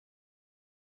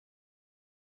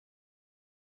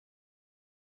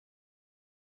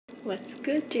What's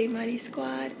good, J Mighty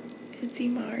Squad? It's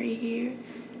Imari here,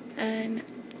 and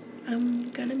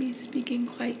I'm gonna be speaking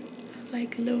quite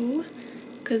low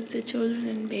because the children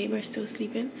and babe are still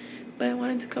sleeping. But I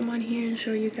wanted to come on here and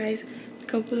show you guys a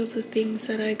couple of the things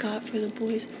that I got for the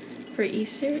boys for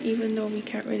Easter, even though we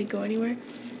can't really go anywhere.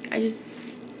 I just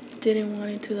didn't want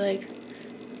it to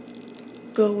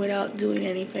go without doing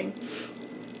anything.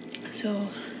 So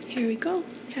here we go.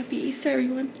 Happy Easter,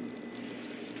 everyone.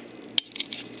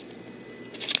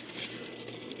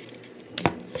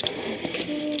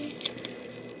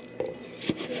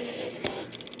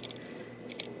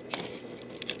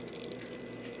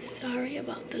 Sorry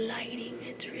about the lighting,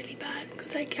 it's really bad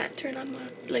because I can't turn on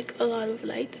a lot of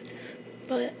lights,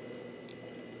 but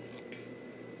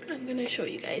I'm gonna show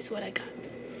you guys what I got.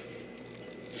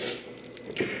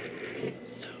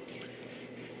 So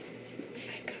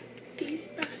I got these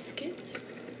baskets.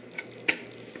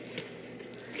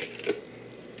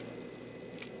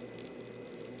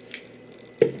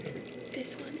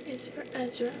 This one is for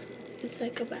Ezra. It's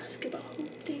like a basketball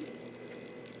hoop thing.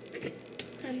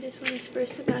 And this one is for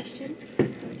Sebastian.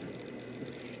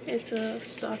 It's a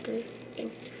soccer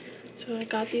thing. So I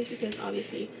got these because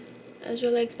obviously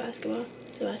Ezra likes basketball,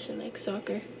 Sebastian likes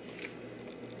soccer.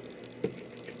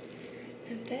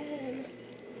 And then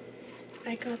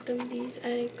I got them these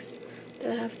eggs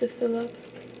that I have to fill up,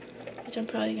 which I'm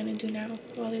probably gonna do now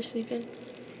while they're sleeping.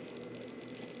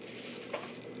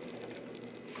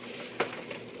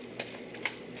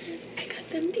 And I got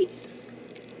them these.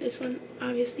 This one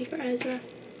obviously for Ezra,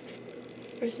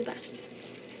 for Sebastian.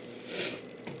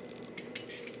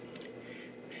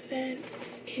 And then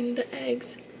in the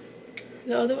eggs,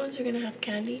 the other ones are gonna have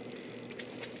candy.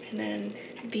 And then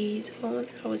these,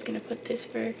 I was gonna put this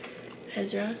for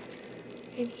Ezra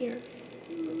in here.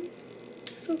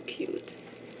 So cute.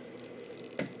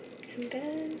 And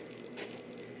then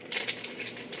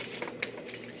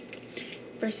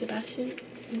for Sebastian,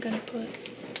 I'm gonna put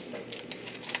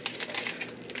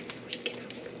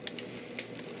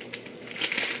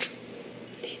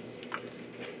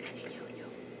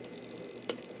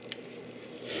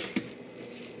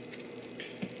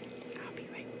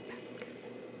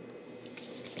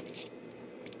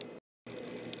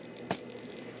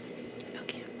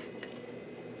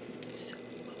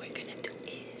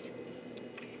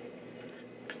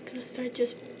start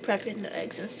just prepping the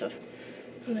eggs and stuff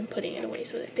and then putting it away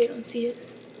so that they don't see it.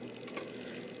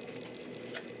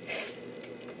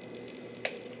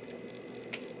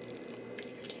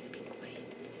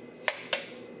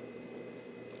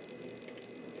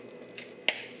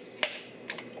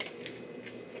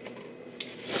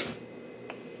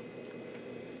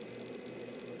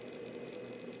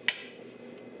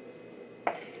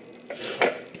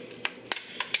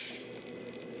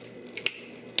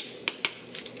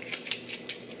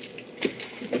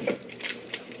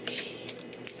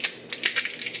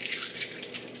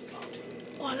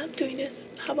 While I'm doing this,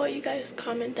 how about you guys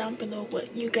comment down below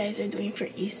what you guys are doing for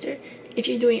Easter, if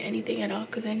you're doing anything at all,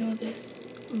 because I know this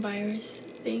virus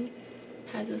thing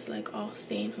has us all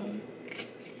staying home.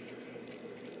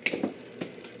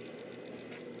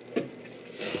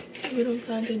 We don't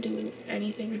plan to do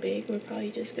anything big. We're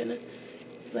probably just gonna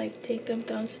take them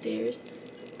downstairs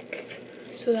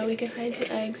so that we can hide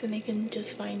the eggs and they can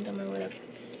just find them or whatever.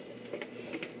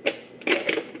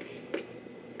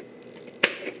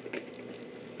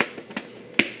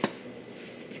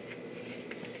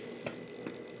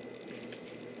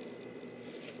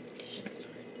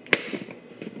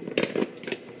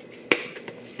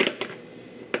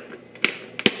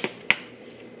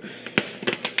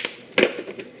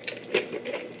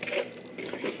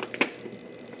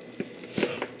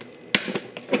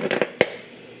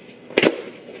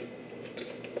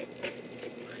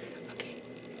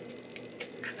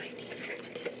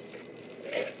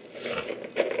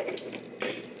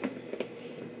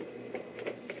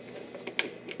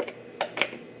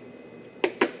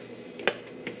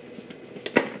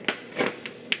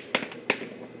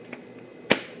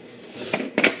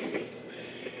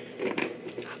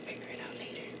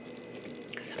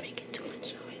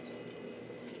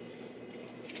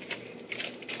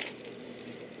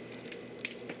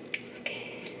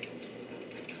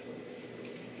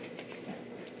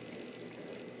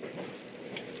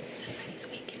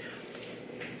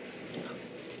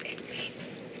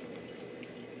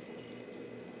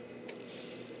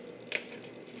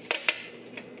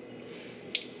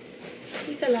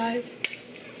 He's alive.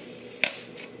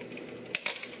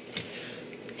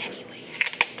 Anyway.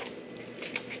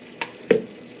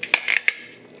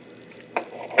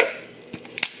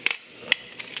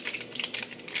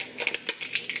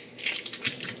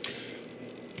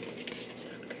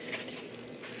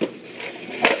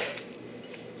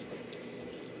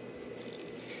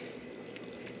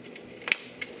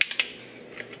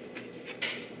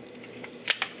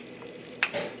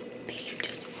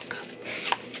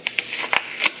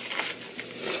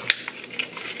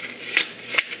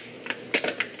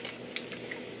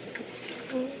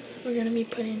 gonna be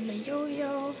putting the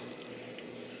yo-yo.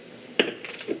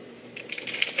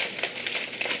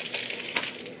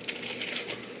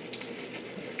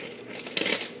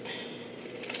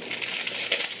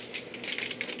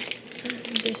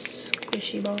 And this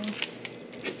squishy ball.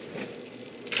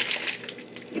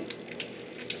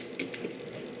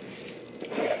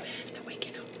 They're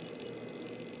waking up.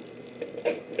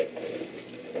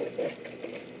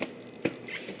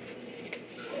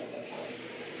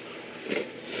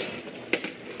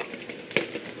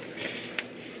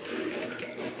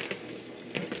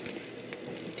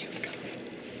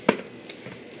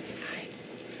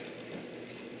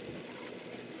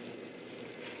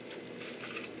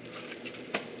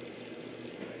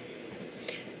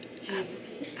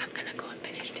 I'm gonna go and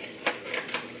finish this,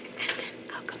 and then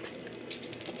I'll come back.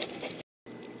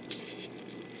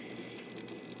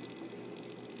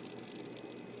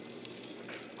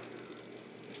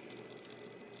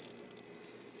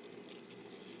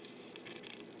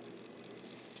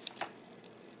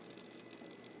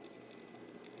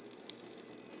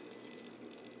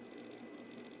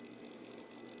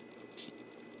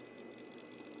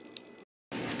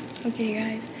 Okay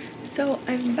guys, so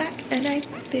I'm back and I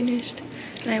finished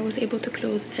and I was able to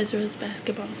close Ezra's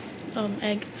basketball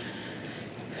egg.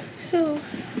 So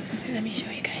let me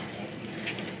show you guys.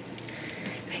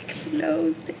 I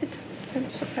closed it.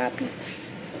 I'm so happy.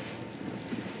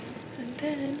 And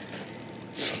then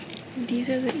these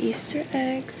are the Easter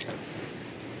eggs.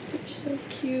 They're so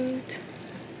cute.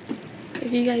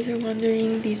 If you guys are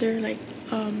wondering, these are like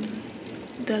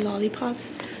the lollipops.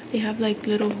 They have like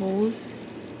little holes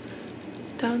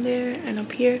down there and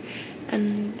up here,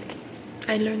 and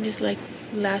I learned this like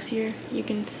last year. You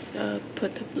can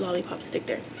put the lollipop stick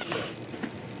there.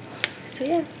 So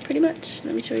yeah, pretty much.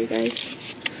 Let me show you guys.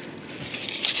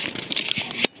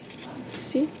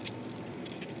 See?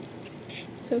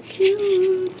 So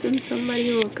cute. And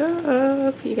somebody woke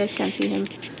up. You guys can't see him,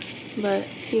 but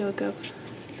he woke up.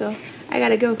 So I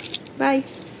gotta go. Bye.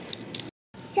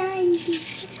 Shiny.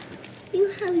 You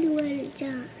have to wear it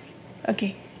down.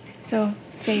 Okay. So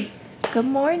say good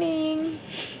morning.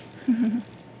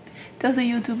 Tell the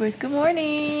YouTubers good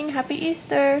morning. Happy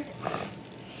Easter.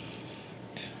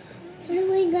 What are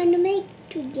we gonna make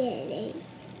today?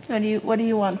 What do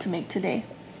you want to make today?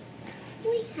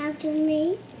 We have to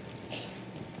make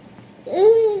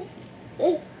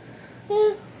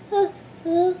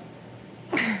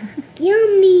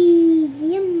yummy,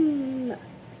 yum,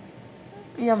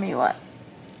 Yummy what?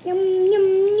 yum,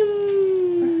 yum,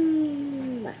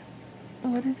 yum.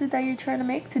 What is it that you're trying to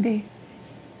make today?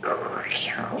 What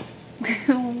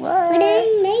What? are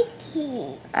you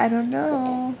making? I don't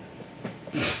know.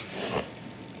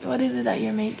 What is it that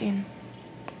you're making?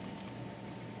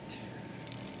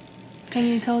 Can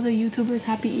you tell the YouTubers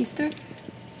Happy Easter?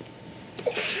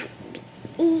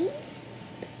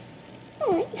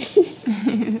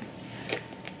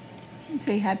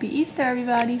 Say Happy Easter,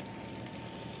 everybody.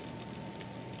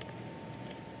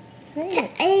 Say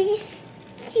it.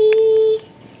 See,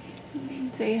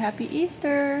 Say Happy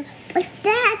Easter. what's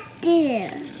that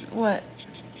there? What?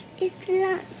 It's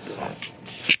not.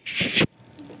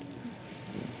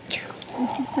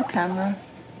 This is the camera.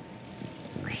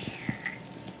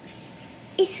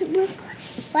 It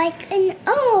looks like an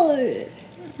O.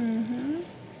 Mm-hmm.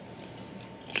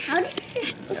 How did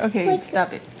it look Okay, like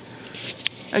stop it.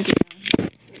 Okay.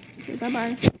 Say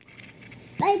bye-bye.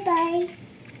 Bye-bye.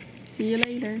 See you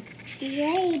later. See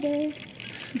you later.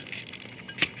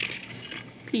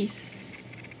 Peace.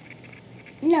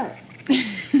 No. Peace.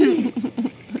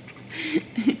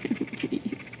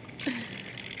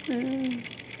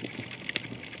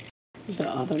 The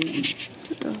other ones.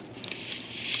 Oh.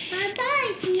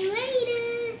 Bye-bye. See you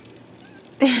later.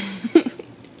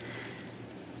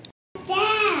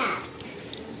 That.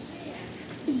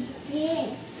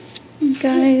 Yeah.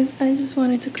 Guys, I just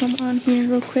wanted to come on here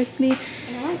real quickly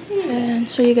and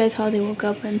show you guys how they woke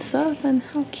up and stuff and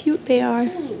how cute they are.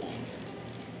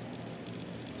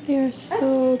 They are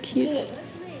so cute.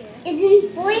 It's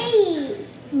in blue.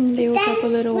 They woke up a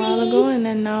little while ago and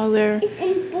then now they're It's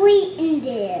in blue in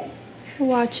there.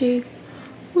 watching.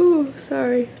 Ooh,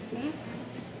 sorry.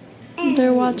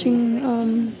 They're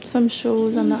watching some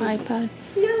shows on the iPad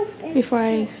No. before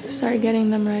I start getting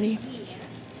them ready.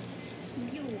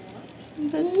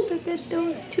 But look at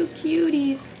those two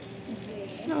cuties.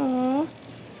 Aww.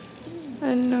 I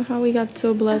don't know how we got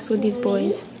so blessed with these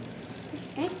boys.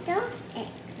 Like those eggs.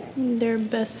 They're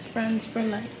best friends for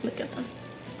life. Look at them.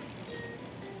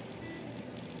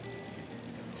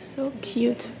 So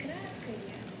cute.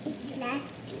 It's like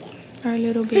Our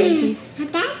little babies.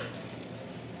 that.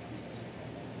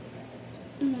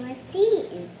 Mercy.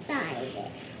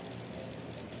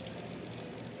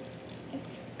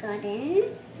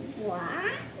 garden.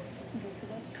 What?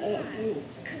 Isn't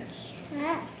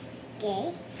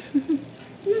cupcake.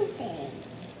 Nothing.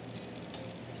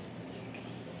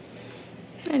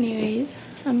 Anyways,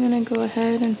 I'm gonna go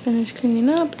ahead and finish cleaning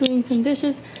up, doing some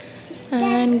dishes,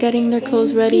 and getting their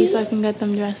clothes ready so I can get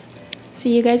them dressed.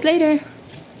 See you guys later.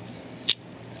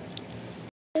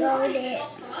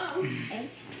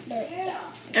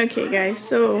 Okay guys,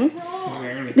 so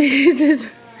this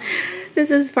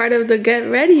is part of the get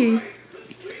ready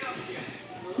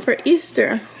for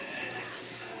Easter.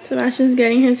 Sebastian's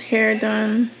getting his hair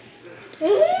done,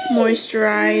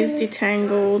 moisturized,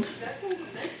 detangled.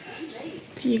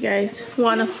 If you guys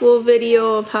want a full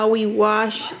video of how we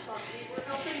wash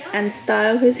and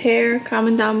style his hair,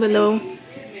 comment down below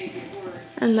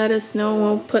and let us know.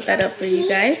 We'll put that up for you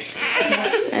guys.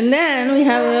 And then we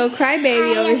have a little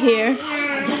crybaby over here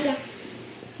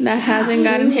that hasn't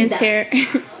gotten his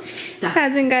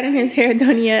hair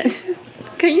done yet.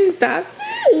 Can you stop?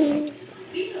 You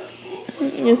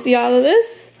see all of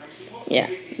this? Yeah,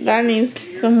 that needs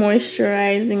some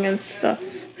moisturizing and stuff.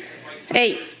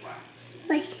 Hey,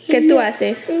 ¿qué tú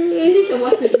haces?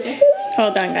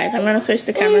 Hold on guys, I'm gonna switch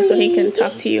the camera so he can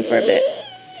talk to you for a bit.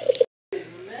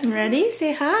 Ready?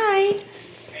 Say hi.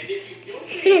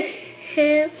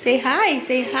 Say hi.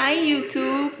 Say hi,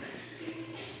 YouTube.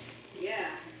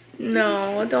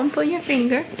 No, don't pull your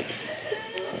finger.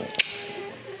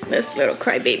 This little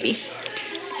crybaby.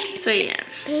 So yeah,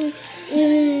 we're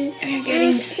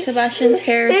getting Sebastian's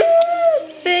hair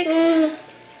fixed.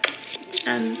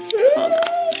 And hold on.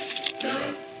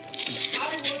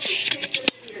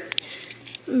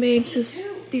 Babes is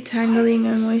detangling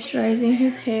and moisturizing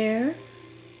his hair.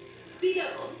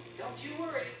 Don't you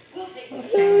worry. We'll take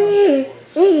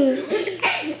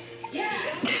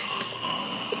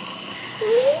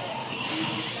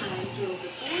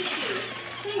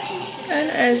And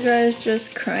Ezra is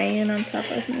just crying on top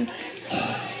of me.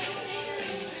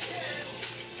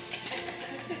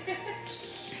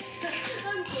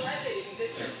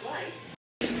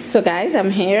 So guys,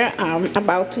 I'm here. I'm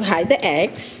about to hide the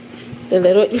eggs, the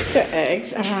little Easter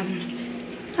eggs,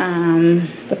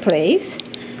 the place,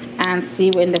 and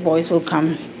see when the boys will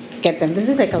come get them. This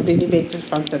is like a really big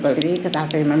responsibility because I have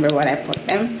to remember where I put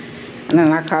them, and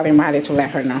then I'll call Imari to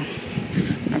let her know.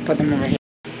 I'll put them over here.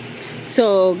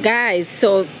 So guys,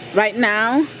 so right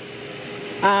now,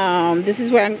 this is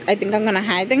where I think I'm gonna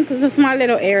hide them because it's a small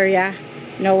little area.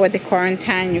 You know, with the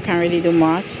quarantine, you can't really do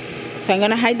much. So I'm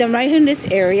gonna hide them right in this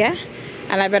area,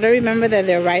 and I better remember that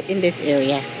they're right in this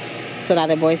area so that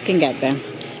the boys can get them.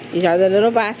 These are the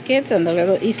little baskets and the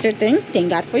little Easter thing. Thank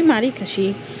God for Imari because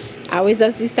she always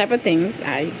does these type of things.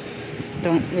 I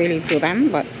don't really do them,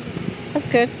 but that's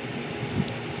good.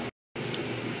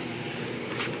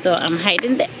 So I'm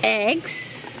hiding the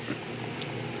eggs.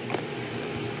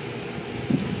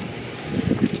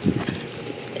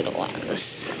 These little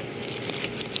ones.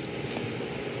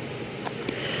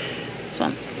 This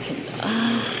one.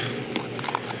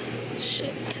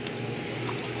 Shit.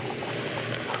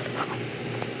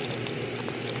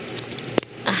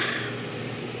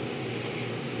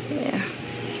 Yeah.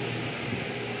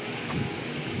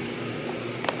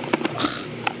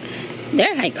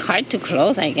 They're like hard to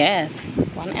close, I guess.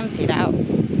 One emptied out.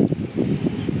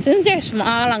 Since they're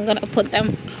small, I'm gonna put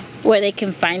them where they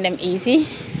can find them easy.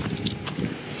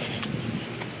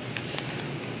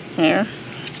 Here.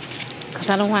 Because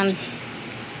I don't want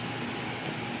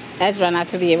Ezra not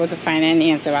to be able to find any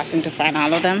and Sebastian to find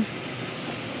all of them.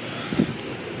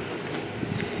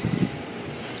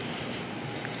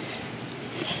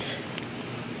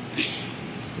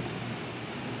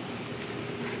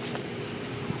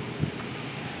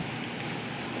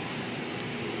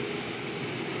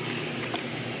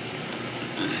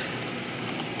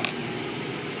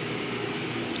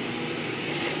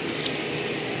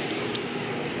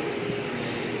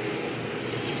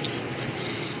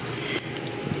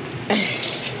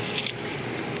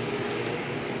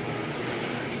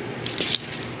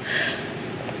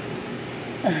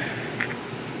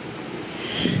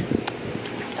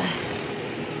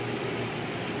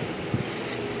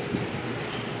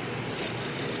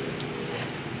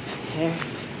 Here.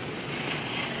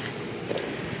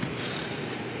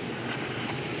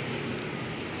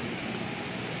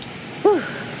 Whew.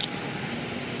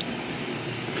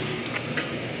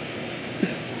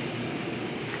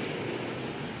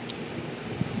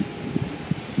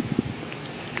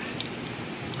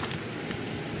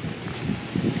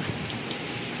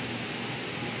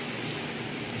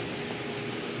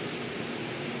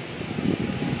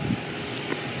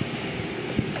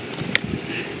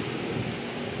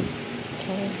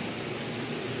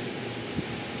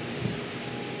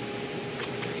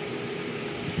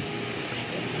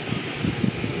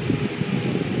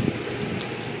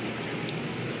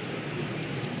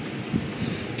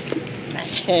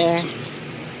 hair.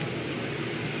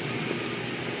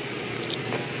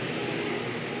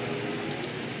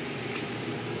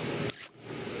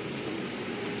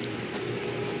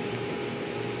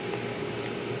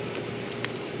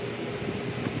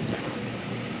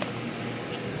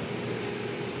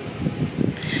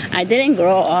 I didn't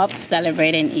grow up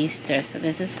celebrating Easter, so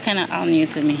this is kind of all new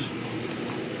to me.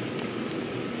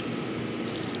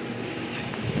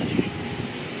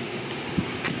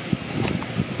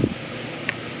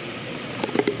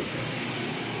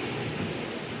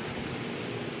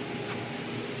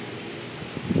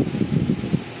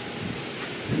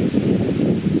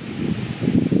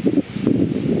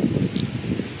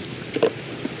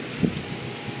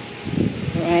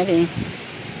 Ready.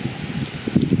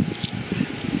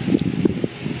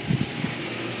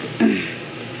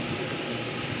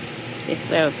 This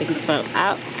little thing fell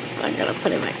out, so I'm gonna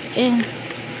put it back in.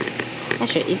 I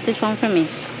should eat this one for me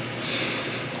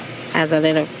as a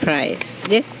little prize.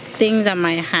 This thing on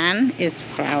my hand is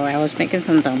flour. I was making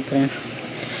some dumplings.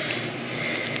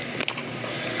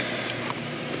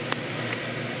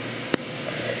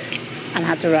 I'll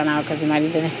have to run out because you might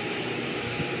eat it.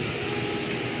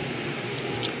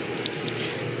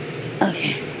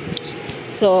 Okay,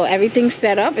 so everything's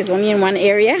set up. It's only in one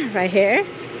area right here,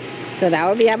 so that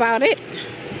will be about it.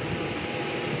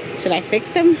 Should I fix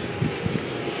them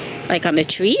like on the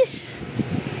trees?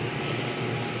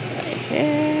 Right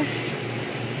here,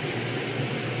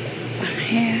 one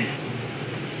here,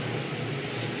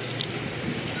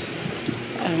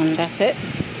 that's it.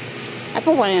 I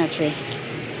put one in a tree.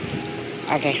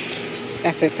 Okay,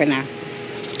 that's it for now.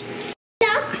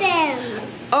 Lost them.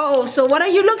 Oh, so what are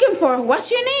you looking for? What's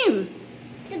your name?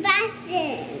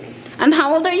 Sebastian. And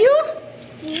how old are you?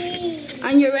 3.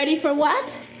 And you're ready for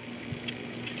what?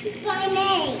 To find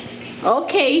eggs.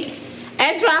 Okay.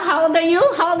 Ezra, how old are you?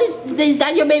 How old is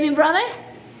that your baby brother?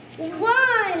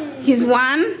 1. He's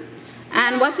 1.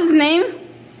 And what's his name?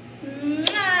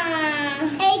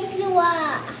 Eggs.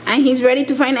 And he's ready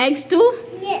to find eggs too?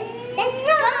 Yes. Let's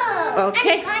go.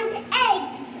 Okay. And find the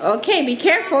eggs. Okay, be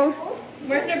careful.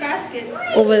 Where's their basket?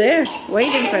 Over there,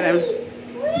 waiting for them.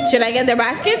 Should I get their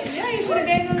baskets? Yeah, you should have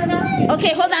given them their basket.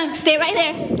 Okay, hold on. Stay right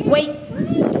there. Wait.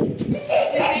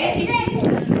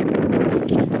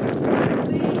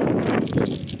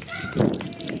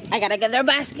 I gotta get their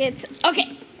baskets.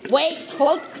 Okay, wait,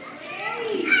 hold.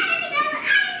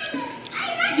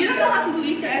 You don't know how to do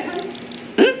Easter egg hunts?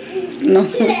 No,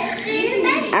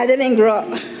 I didn't grow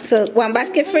up. So 1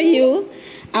 basket for you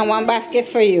and 1 basket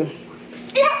for you.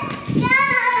 Let's go.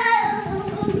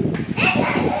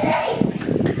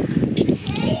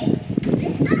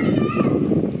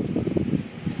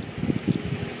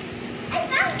 I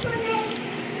found one egg.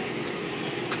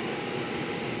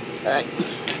 Alright.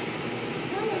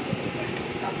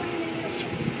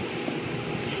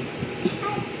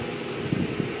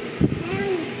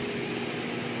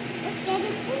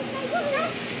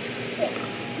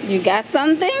 You got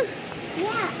something?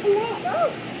 Yeah, and then,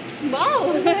 oh.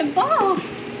 Ball. Ball.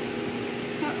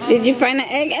 Did you find an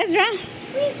egg, Ezra?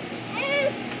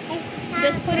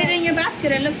 Just put it in your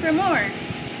basket and look for more.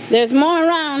 There's more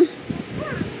around.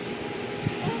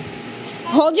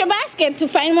 Hold your basket to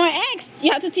find more eggs.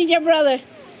 You have to teach your brother.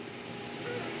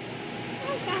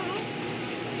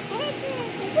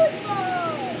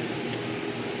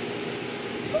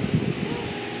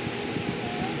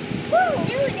 Oh,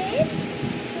 there it is.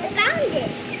 I found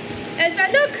it. Ezra,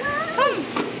 look. Come.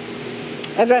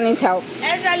 Ezra needs help.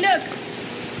 Ezra, look.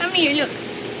 Come here, look. A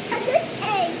good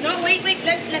egg. No, wait.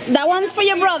 Let. That one's for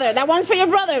your brother. That one's for your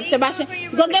brother, Wait, Sebastian. one for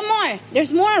your Go brother. get more.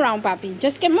 There's more around, Papi.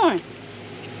 Just get more.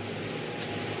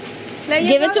 Let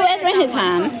your Give it to brother Ezra in get his that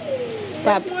one. hand.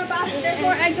 There's more baskets. There's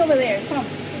more eggs over there. Come.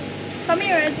 Come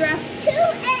here, Ezra. 2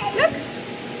 eggs. Look.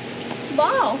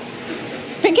 Ball.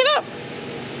 Pick it up.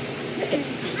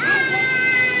 Ah!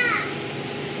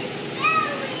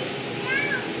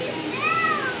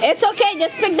 It It's fell. okay.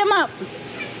 Just pick them up.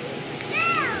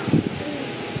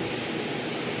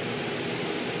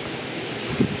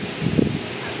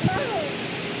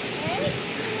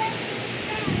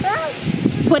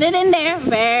 Put it in there.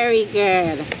 Very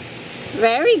good.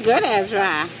 Very good,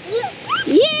 Ezra.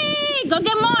 Yay! Go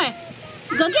get more.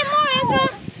 Go get more, Ezra.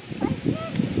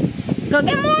 Go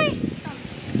get more.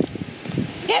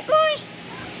 Get more.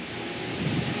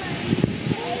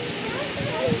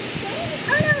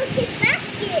 Oh no, it's his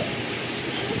basket.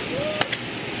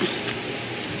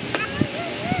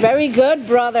 Very good,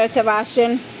 brother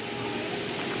Sebastian.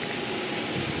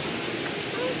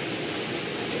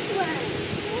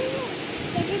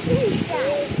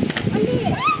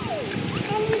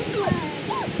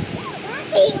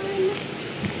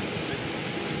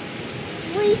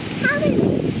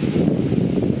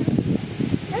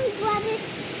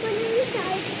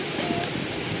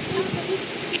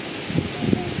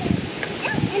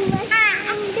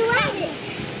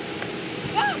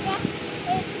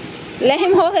 Let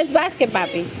him hold his basket,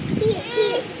 papi.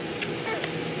 Here.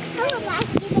 Hold a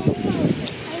basket and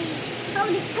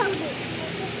hold it.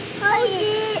 Hold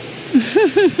it.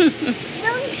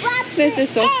 Don't grab This the is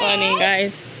so egg. funny,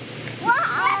 guys. What?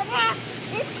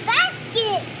 This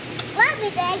basket. Grab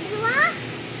it, Ezra.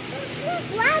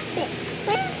 Grab it.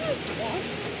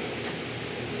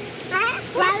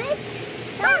 Grab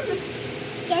it.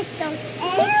 Get those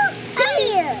eggs.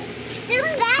 Here. The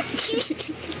basket.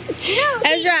 No,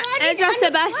 Ezra,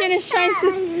 Sebastian is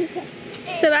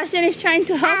trying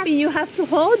to help you. You have to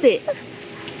hold it.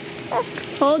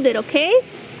 Hold it, okay?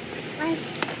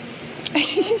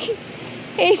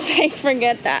 He's like,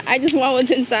 forget that. I just want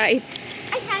what's inside.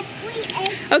 I had 3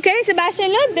 eggs. Okay, Sebastian,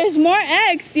 look, there's more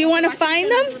eggs. Do you want to find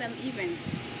them? Even.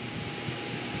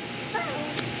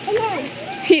 And then,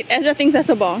 Ezra thinks that's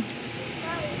a ball.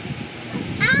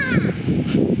 ah,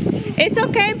 It's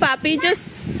okay, Papi.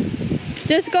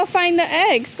 Just go find the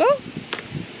eggs. Go.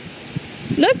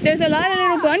 Look, there's a lot of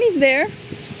little bunnies there.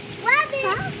 grab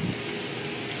it.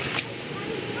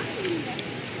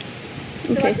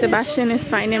 Okay, Sebastian is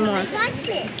finding more. Got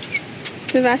it.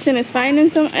 Sebastian is finding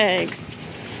some eggs.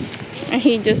 And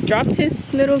he just dropped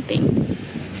his little thing.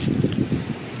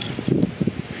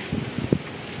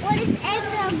 What is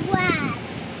Ezra grab?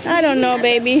 I don't know,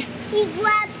 baby. He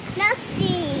grabbed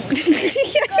nothing.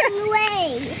 Go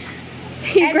away.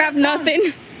 He grabbed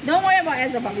nothing. Don't worry about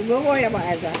Ezra, papi. We'll worry about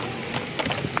Ezra.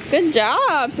 Good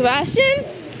job, Sebastian.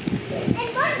 And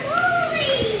one boy.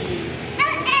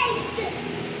 An egg.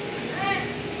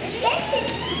 Get it.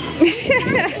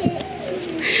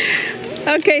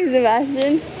 Okay,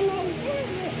 Sebastian.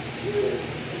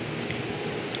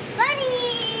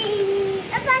 Bunny.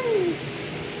 A bunny.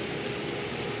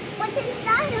 What's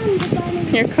inside on the bunny?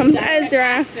 Here comes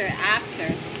Ezra.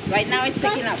 After. Right now it's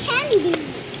picking up. Candy.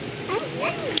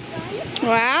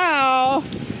 Wow.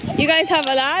 You guys have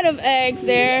a lot of eggs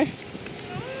there.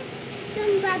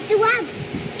 Don't grab the web.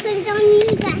 Put it on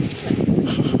your basket.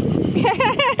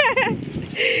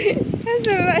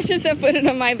 Sebastian said put it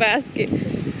on my basket.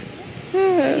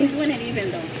 He's winning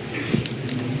even though.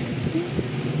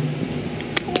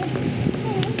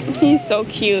 He's so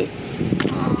cute.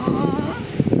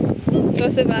 So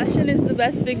Sebastian is the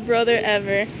best big brother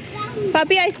ever.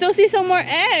 Papi, I still see some more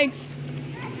eggs.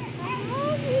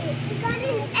 We got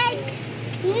an egg.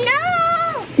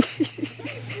 No!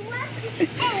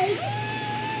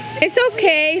 It's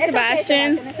okay,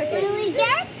 Sebastian. What do we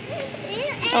get?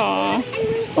 Aw,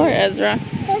 poor Ezra.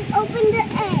 Let's open the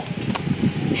eggs.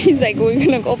 He's like, we're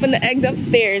gonna open the eggs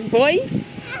upstairs, boy.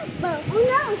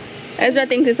 Oh Ezra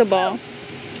thinks it's a ball.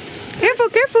 Careful,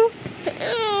 careful. no.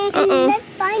 Uh-oh. Let's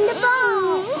find the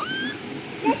ball.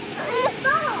 Let's find the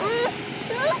ball.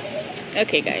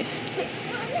 Okay, guys.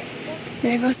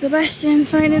 There goes Sebastian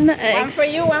finding the One eggs. for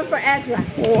you, one for Ezra.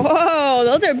 Whoa,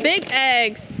 those are big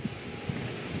eggs.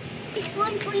 It's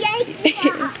one for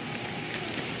Ezra.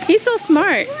 He's so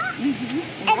smart.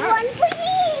 And one for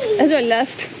me. Ezra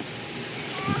left.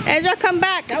 Ezra, come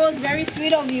back. That was very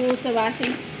sweet of you,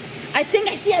 Sebastian. I think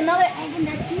I see another egg in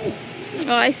that too.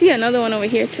 Oh, I see another one over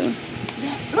here too.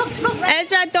 Look, right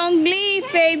Ezra, don't leave,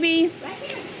 baby. here.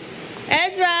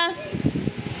 Ezra.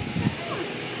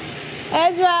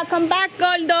 Ezra, come back,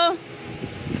 Goldo.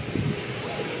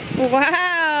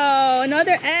 Wow,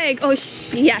 another egg. Oh,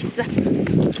 yes.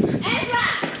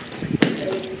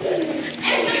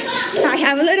 I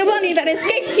have a little bunny that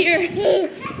escaped here.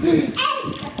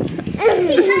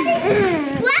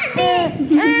 Grab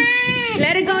it.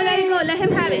 Let it go, let it go. Let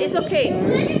him have it. It's okay.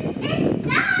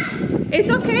 It's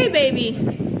okay, baby.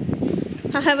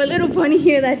 I have a little bunny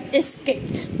here that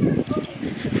escaped.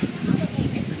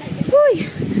 Whew.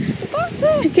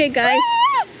 Okay, guys.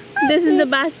 This is the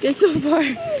basket so far.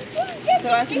 So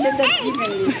I think that that's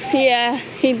evenly. Yeah,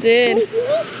 he did.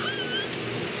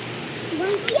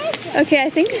 Okay, I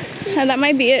think that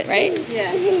might be it, right?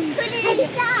 Yeah. Put it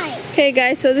inside. Okay,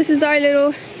 guys, so this is our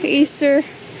little Easter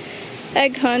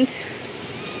egg hunt.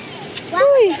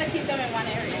 Whew. Gotta keep them in one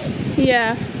area.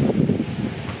 Yeah.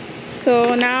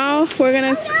 So now we're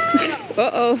gonna,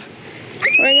 uh-oh,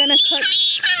 we're gonna cut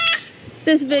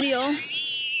this video.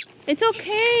 It's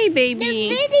okay, The baby.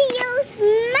 video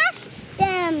smashed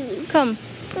them. Come.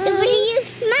 The video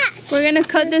smashed. We're gonna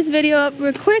cut this video up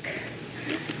real quick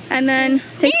and then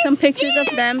take some pictures of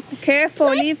them. Careful,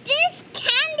 Put leave. this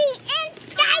candy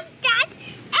inside that.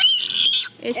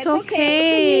 It's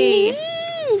okay.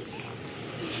 Please.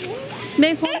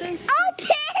 Babe, hold It's this. open.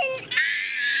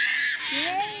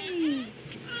 Yay.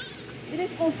 It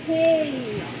is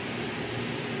okay.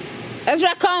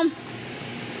 Ezra, come.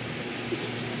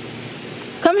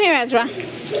 Come here, Ezra.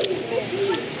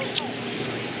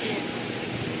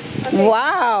 Okay.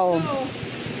 Wow. So,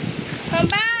 come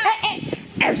back. Hey, psst,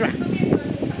 Ezra.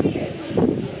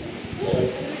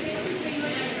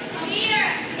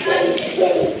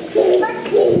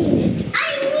 I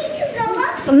need to go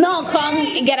up. No, come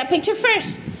get a picture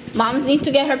first. Moms needs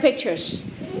to get her pictures.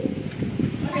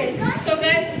 Okay, so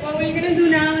guys, what we're gonna do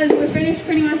now is we're finished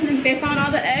pretty much. They found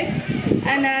all the eggs,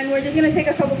 and then we're just gonna take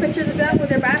a couple pictures of them with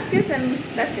their baskets, and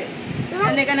that's it.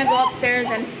 And they're gonna go upstairs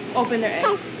and open their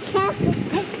eggs.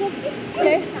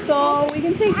 Okay, so we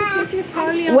can take the picture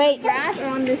probably on the grass or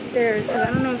on the stairs, because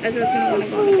I don't know if Ezra's gonna want to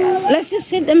go on the grass. Let's just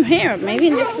sit them here. Maybe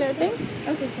in this little thing.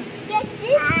 Okay. Just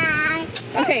this.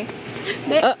 Okay.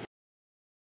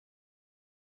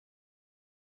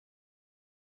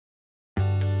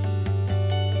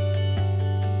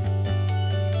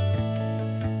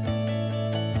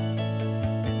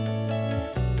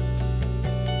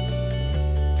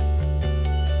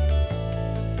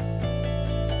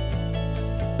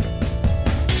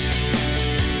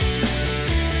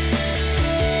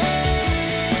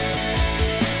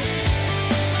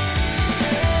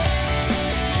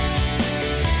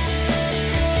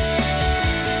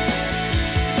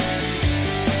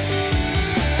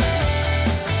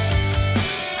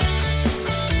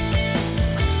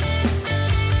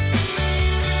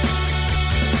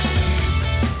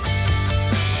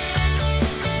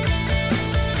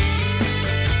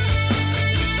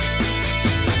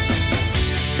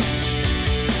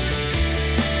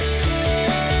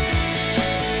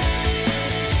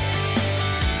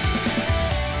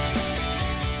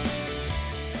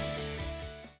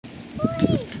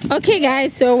 Okay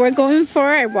guys, so we're going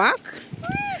for a walk.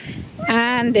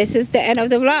 And this is the end of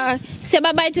the vlog. Say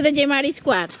bye-bye to the J Marie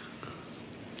squad.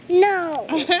 No.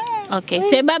 Okay,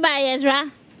 say bye-bye, Ezra.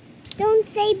 Don't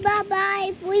say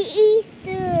bye-bye for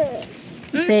Easter.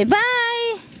 Say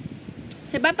bye.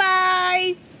 Say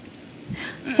bye-bye.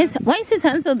 Why is his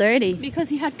hand so dirty? Because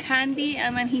he had candy,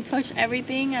 and then he touched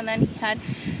everything, and then he had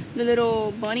the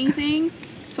little bunny thing,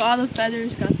 so all the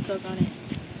feathers got stuck on it.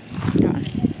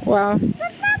 Well,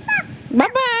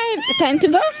 bye-bye. Time to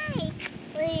go?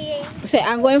 Say,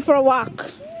 I'm going for a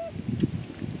walk.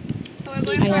 So we're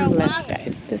going I for a am walk. blessed,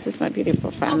 guys. This is my beautiful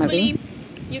family. Hopefully,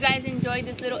 you guys enjoyed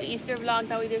this little Easter vlog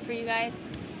that we did for you guys.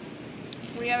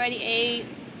 We already ate.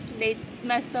 They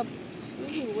messed up.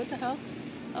 Ooh, what the hell?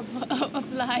 A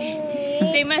fly.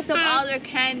 They messed up all their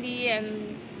candy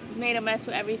and made a mess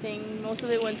with everything. Most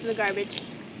of it went to the garbage.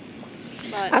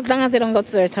 But As long as they don't go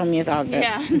to their tummy, it's all good.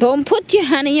 Yeah. Don't put your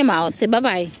hand in your mouth. Say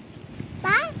bye-bye.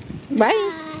 Bye.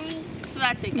 Bye. so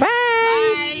that's it. Guys.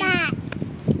 Bye. Bye.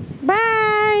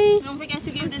 Bye. Don't forget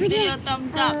to give this video a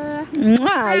thumbs up.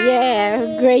 Mwah,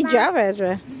 yeah. Great job,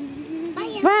 Ezra.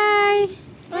 Bye.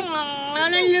 Oh,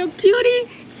 little cutie.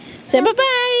 Say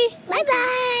bye-bye.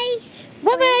 Bye-bye.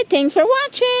 Bye-bye. Thanks for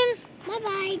watching.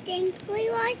 Bye-bye. Thanks for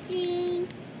watching.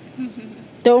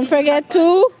 Don't forget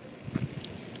to...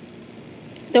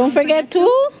 Don't forget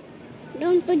to...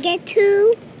 Don't forget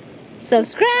to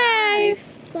subscribe. subscribe.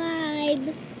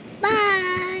 Bye,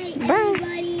 Bye.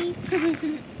 everybody.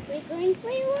 We're going for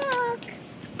a walk.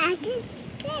 I can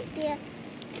skip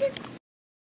you.